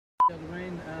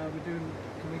Lorraine,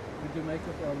 can we do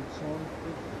makeup on Sean?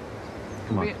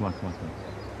 Come on.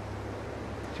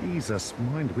 Jesus,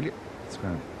 mind, will you? It's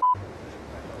grand.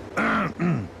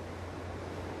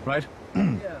 Right? Yeah,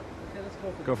 okay, let's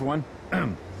Go for one.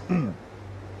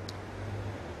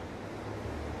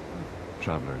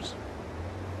 Travellers.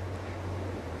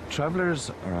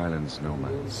 Travellers are Ireland's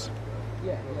nomads.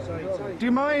 Yeah, sorry. Do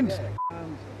you mind?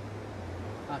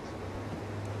 Yeah,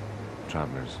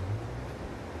 Travellers.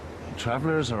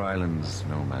 Travellers are Ireland's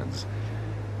nomads.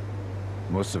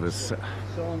 Most of us...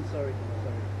 Sean, sorry.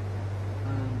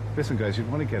 Listen, guys, you'd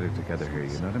want to get it together here,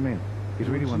 you know what I mean? You'd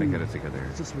really want to get it together.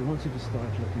 It's just we want you to start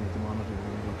looking at the monitor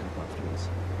and we look up afterwards.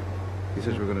 You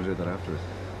said you were going to do that afterwards.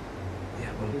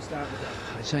 Yeah, well, we'll start with that.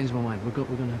 I changed my mind. We're going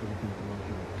to have a look at the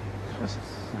monitor. Yes,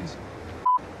 nice.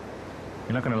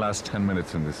 You're not going to last 10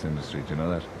 minutes in this industry, do you know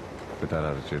that? With that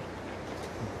attitude.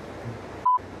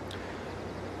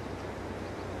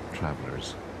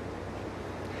 Travellers.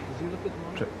 Did you look at the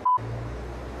monitor?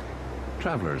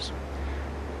 Travellers.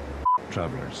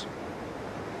 Travellers.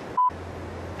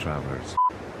 Travellers.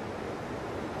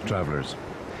 Travellers.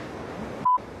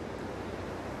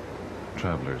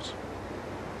 Travellers.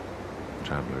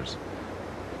 Travellers.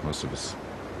 Most of us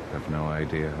have no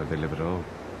idea how they live at all.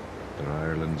 They're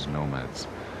Ireland's nomads.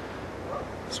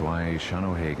 So I, Sean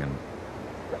O'Hagan,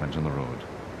 went on the road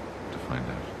to find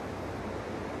out.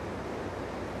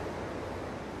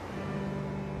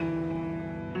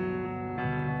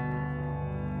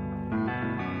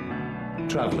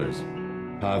 Travellers.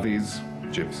 Harveys,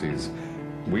 gypsies.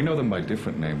 We know them by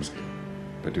different names,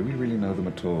 but do we really know them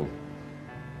at all?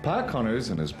 Pa Connors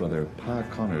and his brother Pa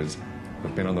Connors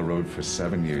have been on the road for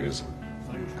 7 years,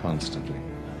 constantly,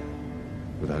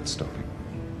 without stopping.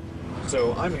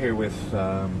 So I'm here with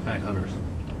Pat Connors.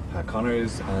 Pa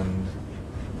Connors and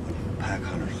Pat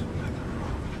Connors.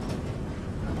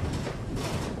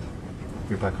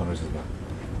 you're Pa Connors as well.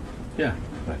 Yeah.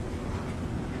 Right.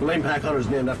 Well, I'm Pat Connors,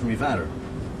 named after my father.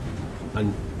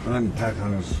 And I'm Pat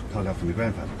Connors, called after my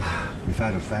grandfather. My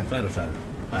father's father.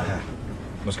 Father.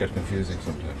 Must get confusing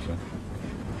sometimes, huh?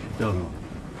 No.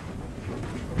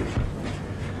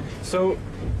 So,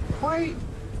 why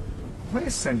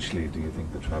essentially do you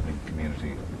think the travelling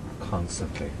community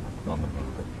constantly on the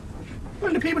move?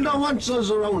 Well, the people don't want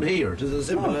us around here. It's as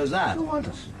simple as that. Who want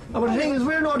us? But the thing is,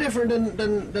 we're no different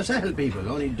than the settled people.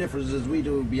 Only difference is we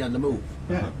do be on the move.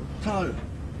 Yeah. So,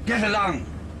 Get along.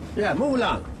 Yeah, move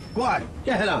along. Go on.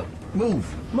 Get along. Move.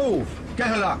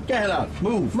 Get along.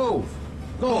 Move.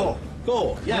 Go.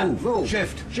 Yeah, move.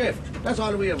 Shift. That's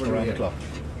all we ever do Around here. the clock.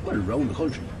 Well, around the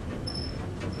country.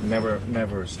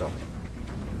 Never stop.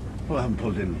 Well, I haven't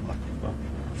pulled in, what,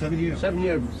 7 years? 7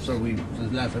 years, so since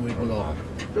the last time we pulled off.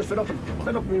 Just fed up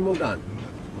and we moved on.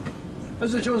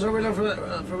 This is a tune so we learned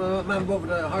from a man above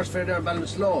the horse fair there in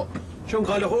Ballinasloe. Tune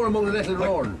called The Whore Among the Little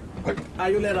Roaring. Are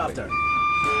you let off there?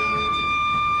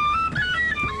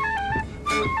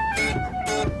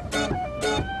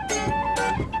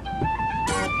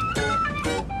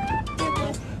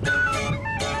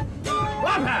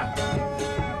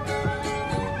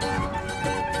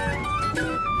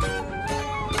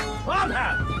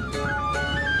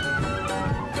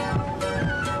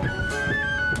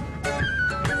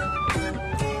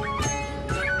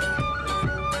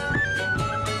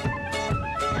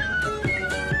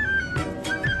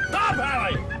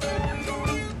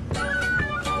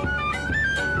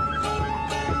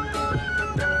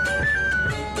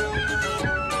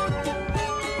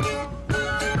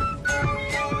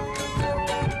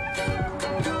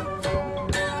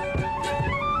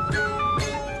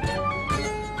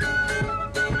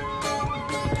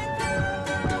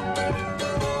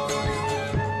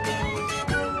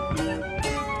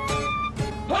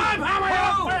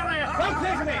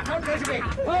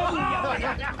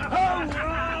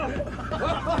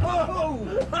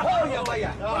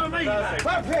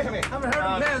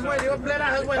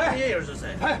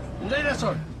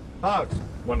 Oh, it's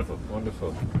wonderful.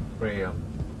 Very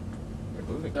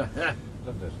moving.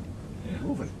 Loved it. Yeah.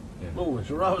 Moving. Yeah. Moving.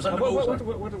 So we're always on the move, sir.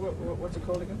 What's it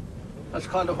called again? That's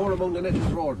called The Whore Among the Little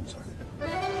Roaring, sir.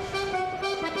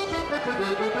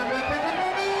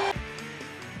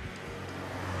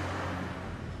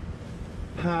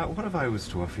 What if I was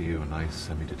to offer you a nice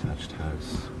semi-detached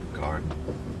house, garden,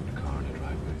 and a car and a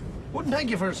driveway? Wouldn't thank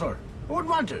you for it, sir. I wouldn't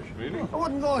want it. Really? I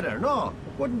wouldn't go there, no.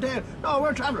 Wouldn't dare. No,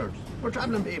 we're travellers. We're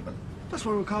travelling people. That's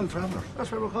what we're called, travellers.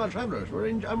 That's what we're called, travellers.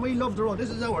 And we love the road. This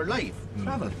is our life.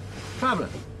 Travelling.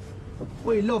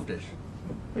 We loved it.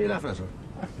 What are you laughing at, sir?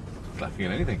 Laughing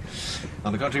at anything.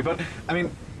 On the contrary, but, I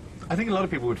mean, I think a lot of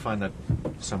people would find that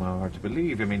somehow hard to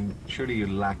believe. I mean, surely you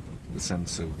lack the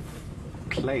sense of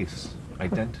place,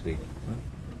 identity.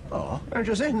 Oh, aren't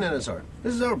you sitting in it, sir?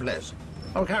 This is our place.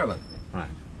 Our caravan. Right.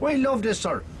 We love this,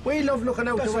 sir. We love looking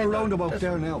out That's the our window. roundabout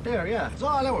there now. There, yeah. It's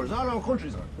all ours, all our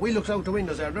country, sir. We look out the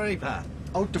windows there, very Pat.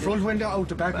 Out the front window, out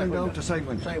the back window, out the side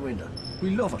window. Side window.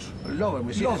 We love it. We love it.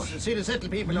 We see, Love the, it. see the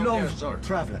settled people out there, Love sir.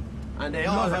 travelling. And they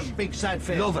all Love have it. big sad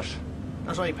faces. Love it.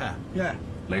 That's right, Pat. Yeah.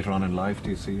 Later on in life, do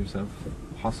you see yourself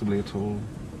possibly at all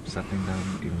settling down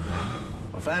even then?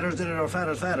 Our fathers did it, our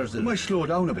fathers did You it. might slow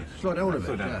down a bit. Slow down a bit,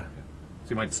 Slow down. yeah. So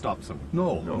you might stop somewhere.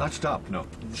 No, not stop. No.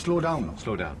 Slow down now.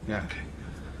 Slow down. Yeah.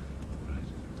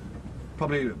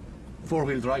 Probably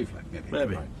four-wheel drive, like, maybe.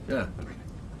 Maybe, Right. yeah.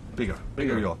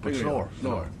 Bigger yacht, but bigger slower. yacht,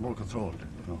 slower. More controlled.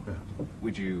 No.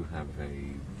 Would you have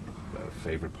a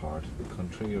favourite part of the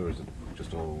country, or is it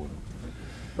just all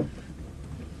one?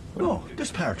 No,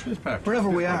 this part. This part. Wherever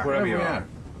we are. Wherever you we are. are.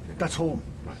 That's home.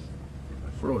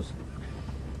 For us.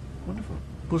 Wonderful.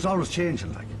 But it's always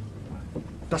changing, like.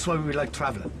 That's why we like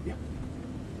travelling.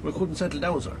 We couldn't settle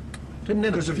down, sir. Didn't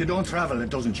Because it? if you don't travel, it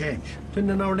doesn't change. Didn't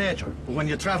in our nature. But when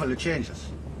you travel, it changes.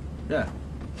 Yeah.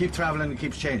 Keep travelling, it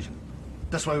keeps changing.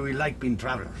 That's why we like being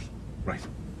travellers. Right.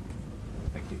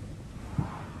 Thank you.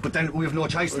 But then we have no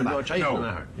choice in We've no that. choice No. in the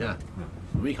matter. Yeah.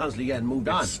 We constantly get moved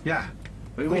on. Yeah.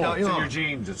 We Go. don't, you It's in know, your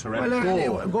genes, it's well, hereditary.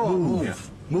 go, move. Yeah.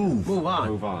 Move. Move on.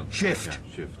 Move on. Shift.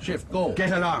 Yeah, shift. Shift, go.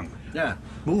 Get along. Yeah.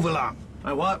 Move along.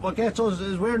 And what gets us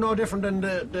is we're no different than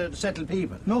the settled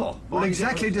people. No, we're Only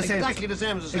exactly the different- same. Exactly the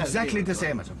same as the settled Exactly people. the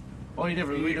same as them. Only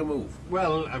different, we do move.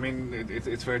 Well, I mean,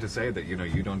 it's fair to say that, you know,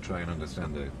 you don't try and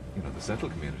understand the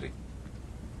settled community.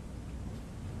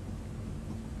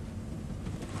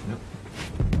 No.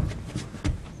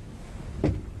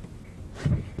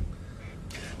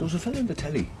 There was a fellow in the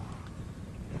telly,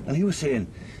 and he was saying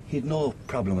he'd no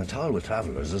problem at all with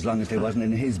travellers as long as they wasn't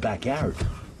in his backyard.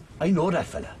 I know that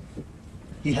fella.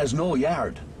 He has no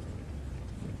yard.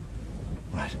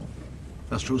 Right.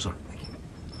 That's true, sir.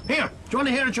 Here, do you want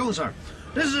to hear a tune, sir?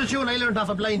 This is a tune I learned off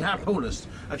a blind harpoonist.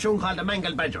 A tune called The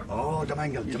Mangled Badger. Oh, the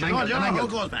mangle, the Do you know mangle, the how it mangle.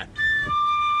 goes back?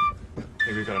 I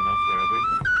think we've got enough there, have we?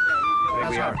 I think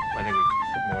That's we have. all. I think we've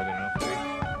more than enough.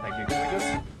 Thank you.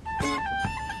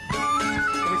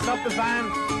 Can we stop the van?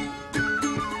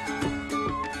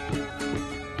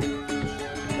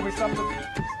 Can we stop the...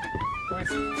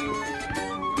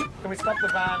 Can we stop the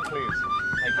van, please?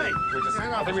 Thank you. Hey, We're just...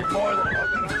 hang I on. think we've more than enough.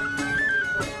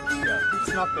 Yeah,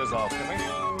 let's knock those off, can we?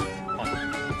 Come on.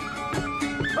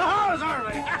 Oh,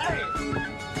 sorry! Hey!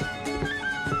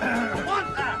 What?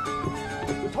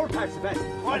 The third part's the best.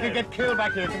 I could get killed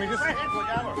back here. Can we just... Gammer.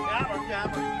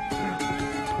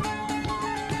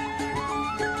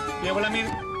 Yeah, well, I mean,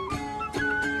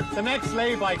 the next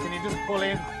lay-by, can you just pull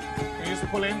in? Can you just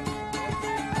pull in?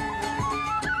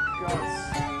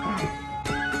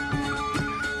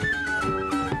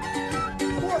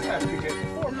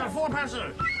 Four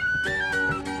passenger.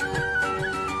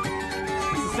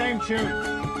 It's the same tune.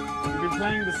 You've been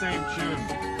playing the same tune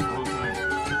the whole time.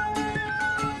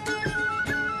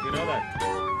 You know that?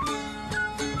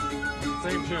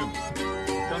 Same tune.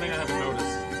 Don't think I haven't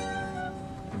noticed.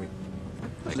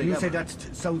 You say that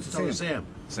sounds the Sounds the same. same.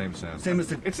 Same sound. Same as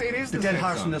the, it is the the dead same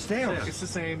horse song. in the stairs. It's the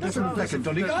same. That's like a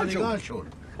Donegal tune.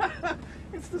 tune.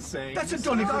 It's the same. That's a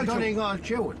Donegal tune. Donegal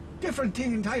tune. Different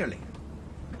thing entirely.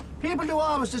 People do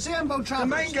always the same about The travellers.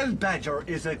 Mangled Badger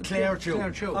is a Clare Clare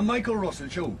tune. tune. A Michael Russell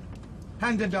tune.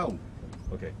 Handed down.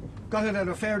 Okay. Got it at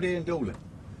a fair day in Dolan.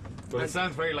 Well, it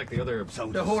sounds very like the other.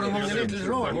 Sounds The Whore the Among the Same Littles tune.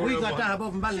 Road. Whore We got Among- that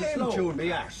above in same Ballinasloe. tune,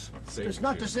 me arse. Same It's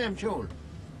not tune. the same tune.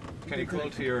 Can you call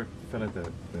to your fella,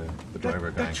 the driver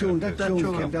guy? That tune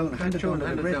came down, handed tune down to the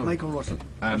handed great down. Michael Russell.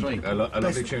 And That's right. a lovely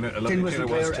Best tune. A tin lovely whistle tune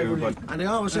it was player too. ever But lived. And they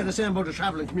always say the same about the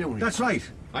travelling community. That's right.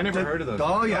 I never heard of those.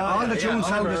 Oh yeah, all the yeah, tunes I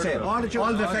sound never the same. heard of All the tunes-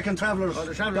 All the all- fucking travellers, all the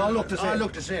they travellers all look the same. all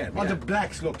look the same, All yeah. the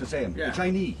blacks look the same. Yeah. The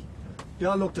Chinese, they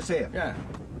all look the same. Yeah.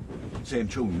 Same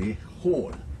tune, me.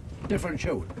 Whole. Different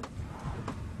tune.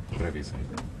 Whatever you say.